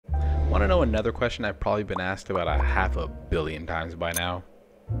Want to know another question I've probably been asked about a 500 million times by now?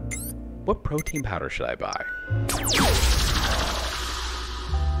 What protein powder should I buy?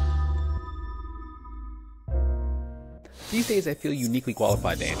 These days I feel uniquely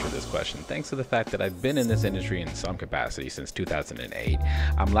qualified to answer this question thanks to the fact that I've been in this industry in some capacity since 2008,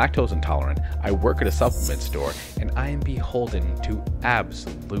 I'm lactose intolerant, I work at a supplement store, and I am beholden to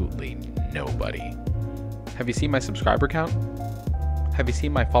absolutely nobody. Have you seen my subscriber count? Have you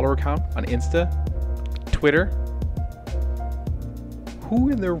seen my follower count on Insta? Twitter? Who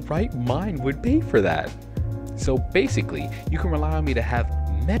in their right mind would pay for that? So basically, you can rely on me to have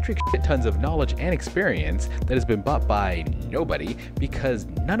metric shit tons of knowledge and experience that has been bought by nobody, because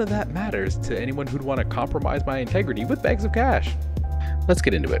none of that matters to anyone who'd want to compromise my integrity with bags of cash. Let's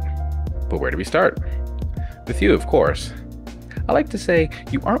get into it. But where do we start? With you, of course. I like to say,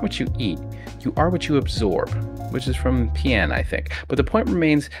 you aren't what you eat, you are what you absorb, which is from PN, I think. But the point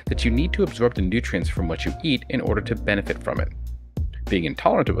remains that you need to absorb the nutrients from what you eat in order to benefit from it. Being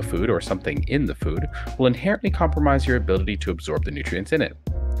intolerant of a food or something in the food will inherently compromise your ability to absorb the nutrients in it.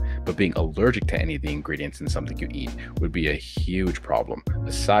 But being allergic to any of the ingredients in something you eat would be a huge problem,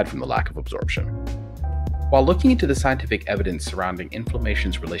 aside from the lack of absorption. While looking into the scientific evidence surrounding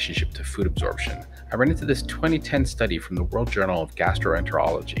inflammation's relationship to food absorption, I ran into this 2010 study from the World Journal of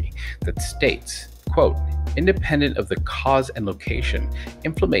Gastroenterology that states, quote, independent of the cause and location,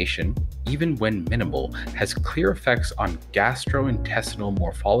 inflammation, even when minimal, has clear effects on gastrointestinal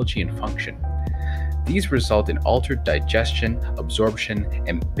morphology and function. These result in altered digestion, absorption,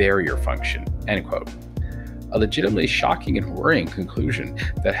 and barrier function, end quote. A legitimately shocking and worrying conclusion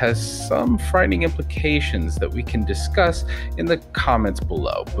that has some frightening implications that we can discuss in the comments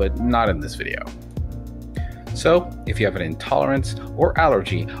below, but not in this video. So, if you have an intolerance or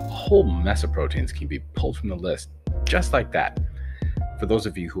allergy, a whole mess of proteins can be pulled from the list, just like that. For those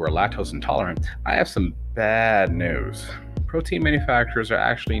of you who are lactose intolerant, I have some bad news. Protein manufacturers are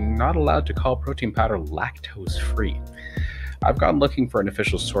actually not allowed to call protein powder lactose-free. I've gone looking for an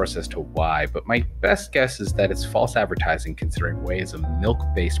official source as to why, but my best guess is that it's false advertising considering whey is a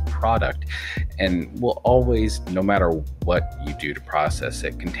milk-based product and will always, no matter what you do to process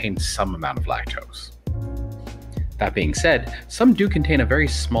it, contain some amount of lactose. That being said, some do contain a very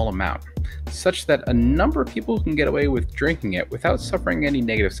small amount, such that a number of people can get away with drinking it without suffering any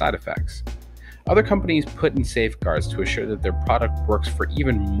negative side effects. Other companies put in safeguards to assure that their product works for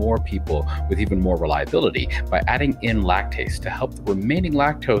even more people with even more reliability by adding in lactase to help the remaining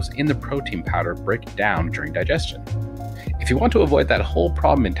lactose in the protein powder break down during digestion. If you want to avoid that whole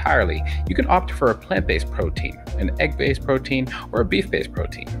problem entirely, you can opt for a plant-based protein, an egg-based protein, or a beef-based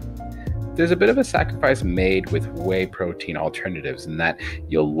protein. There's a bit of a sacrifice made with whey protein alternatives in that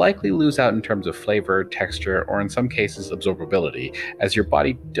you'll likely lose out in terms of flavor, texture, or in some cases absorbability, as your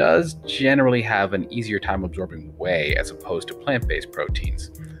body does generally have an easier time absorbing whey as opposed to plant-based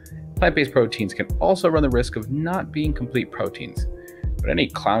proteins. Plant-based proteins can also run the risk of not being complete proteins, but any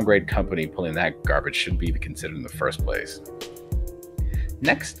clown-grade company pulling that garbage shouldn't be considered in the first place.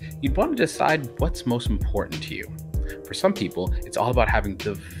 Next, you'd want to decide what's most important to you. For some people, it's all about having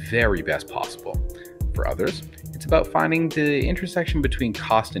the very best possible. For others, it's about finding the intersection between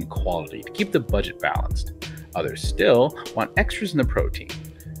cost and quality to keep the budget balanced. Others still want extras in the protein.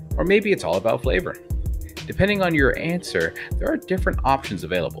 Or maybe it's all about flavor. Depending on your answer, there are different options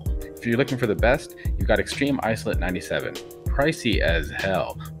available. If you're looking for the best, you've got Extreme Isolate 97. Pricey as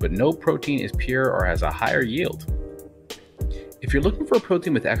hell, but no protein is pure or has a higher yield. If you're looking for a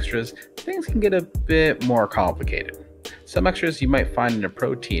protein with extras, things can get a bit more complicated. Some extras you might find in a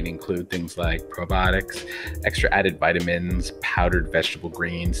protein include things like probiotics, extra added vitamins, powdered vegetable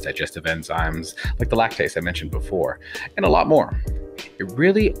greens, digestive enzymes, like the lactase I mentioned before, and a lot more. It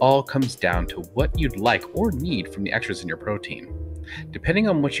really all comes down to what you'd like or need from the extras in your protein. Depending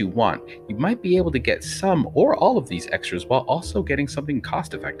on what you want, you might be able to get some or all of these extras while also getting something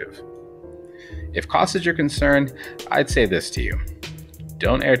cost-effective. If cost is your concern, I'd say this to you.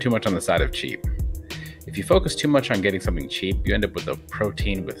 Don't err too much on the side of cheap. If you focus too much on getting something cheap, you end up with a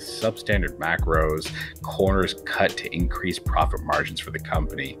protein with substandard macros, corners cut to increase profit margins for the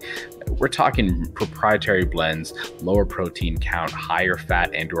company. We're talking proprietary blends, lower protein count, higher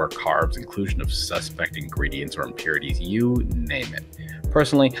fat and/or carbs, inclusion of suspect ingredients or impurities, you name it.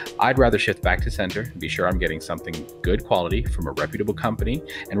 Personally, I'd rather shift back to center and be sure I'm getting something good quality from a reputable company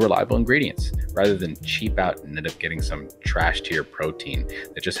and reliable ingredients, rather than cheap out and end up getting some trash tier protein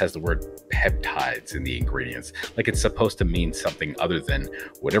that just has the word peptides in the ingredients, like it's supposed to mean something other than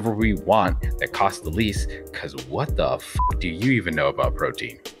whatever we want that costs the least, because what the f do you even know about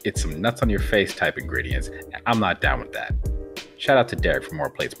protein? It's some nuts on your face type ingredients, and I'm not down with that. Shout out to Derek for more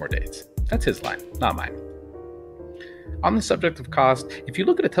plates, more dates. That's his line, not mine. On the subject of cost, if you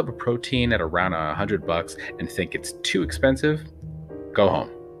look at a tub of protein at around $100 and think it's too expensive, go home.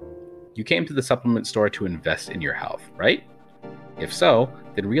 You came to the supplement store to invest in your health, right? If so,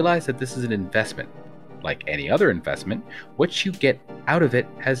 then realize that this is an investment. Like any other investment, what you get out of it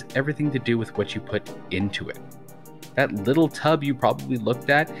has everything to do with what you put into it. That little tub you probably looked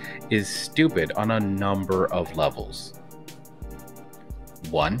at is stupid on a number of levels.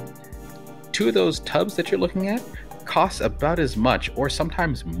 1, 2 of those tubs that you're looking at cost about as much or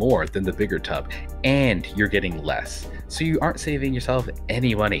sometimes more than the bigger tub, and you're getting less, so you aren't saving yourself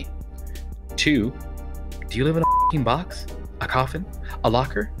any money. 2, do you live in a f***ing box? A coffin? A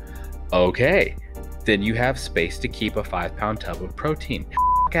locker? Okay, then you have space to keep a 5-pound tub of protein.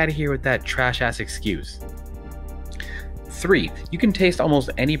 Get out of here with that trash-ass excuse. 3, you can taste almost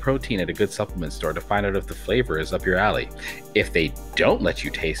any protein at a good supplement store to find out if the flavor is up your alley. If they don't let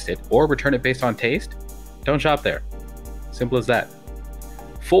you taste it or return it based on taste, don't shop there. Simple as that.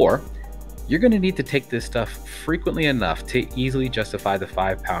 4, you're going to need to take this stuff frequently enough to easily justify the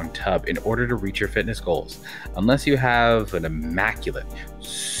 5-pound tub in order to reach your fitness goals, unless you have an immaculate,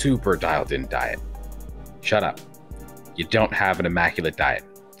 super dialed in diet. Shut up. You don't have an immaculate diet.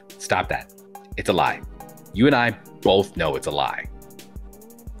 Stop that. It's a lie. You and I both know it's a lie.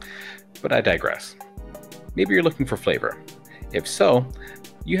 But I digress. Maybe you're looking for flavor. If so,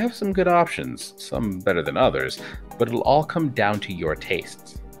 you have some good options, some better than others, but it'll all come down to your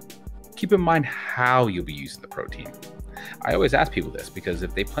tastes. Keep in mind how you'll be using the protein. I always ask people this because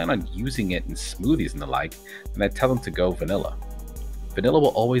if they plan on using it in smoothies and the like, then I tell them to go vanilla. Vanilla will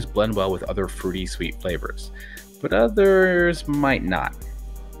always blend well with other fruity, sweet flavors, but others might not.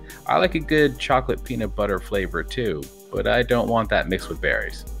 I like a good chocolate peanut butter flavor too, but I don't want that mixed with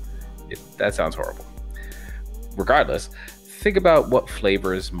berries. That sounds horrible. Regardless, think about what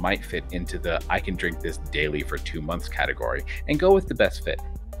flavors might fit into the I can drink this daily for 2 months category and go with the best fit,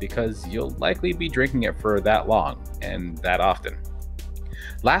 because you'll likely be drinking it for that long and that often.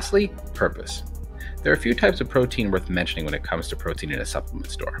 Lastly, purpose. There are a few types of protein worth mentioning when it comes to protein in a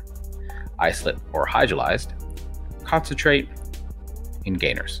supplement store: isolate or hydrolyzed, concentrate, and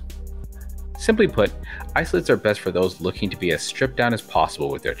gainers. Simply put, isolates are best for those looking to be as stripped down as possible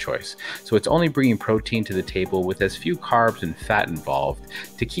with their choice, so it's only bringing protein to the table with as few carbs and fat involved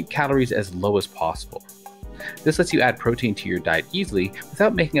to keep calories as low as possible. This lets you add protein to your diet easily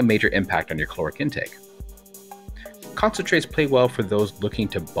without making a major impact on your caloric intake. Concentrates play well for those looking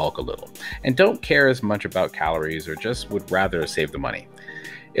to bulk a little and don't care as much about calories or just would rather save the money.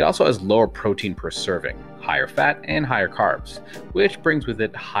 It also has lower protein per serving, higher fat, and higher carbs, which brings with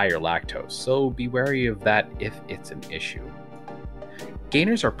it higher lactose, so be wary of that if it's an issue.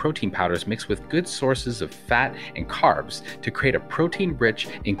 Gainers are protein powders mixed with good sources of fat and carbs to create a protein-rich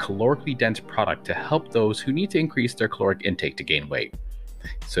and calorically dense product to help those who need to increase their caloric intake to gain weight.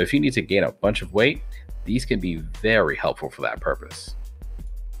 So if you need to gain a bunch of weight, these can be very helpful for that purpose.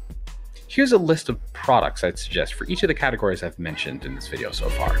 Here's a list of products I'd suggest for each of the categories I've mentioned in this video so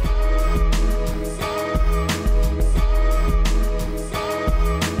far.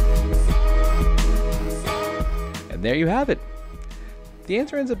 And there you have it. The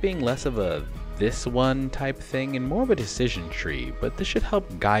answer ends up being less of a this one type thing and more of a decision tree, but this should help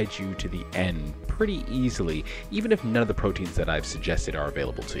guide you to the end pretty easily, even if none of the proteins that I've suggested are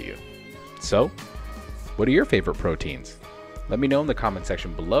available to you. So, what are your favorite proteins? Let me know in the comment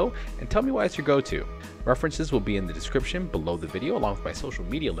section below and tell me why it's your go-to. References will be in the description below the video along with my social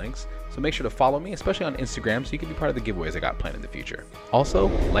media links, so make sure to follow me, especially on Instagram, so you can be part of the giveaways I got planned in the future. Also,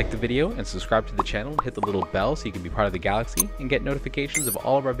 like the video and subscribe to the channel, hit the little bell so you can be part of the galaxy and get notifications of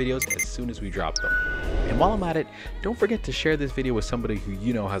all of our videos as soon as we drop them. And while I'm at it, don't forget to share this video with somebody who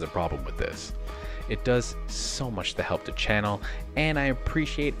you know has a problem with this. It does so much to help the channel, and I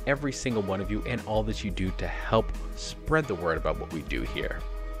appreciate every single one of you and all that you do to help spread the word about what we do here.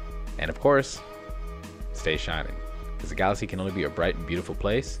 And of course, stay shining, because the galaxy can only be a bright and beautiful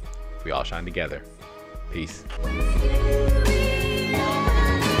place if we all shine together. Peace.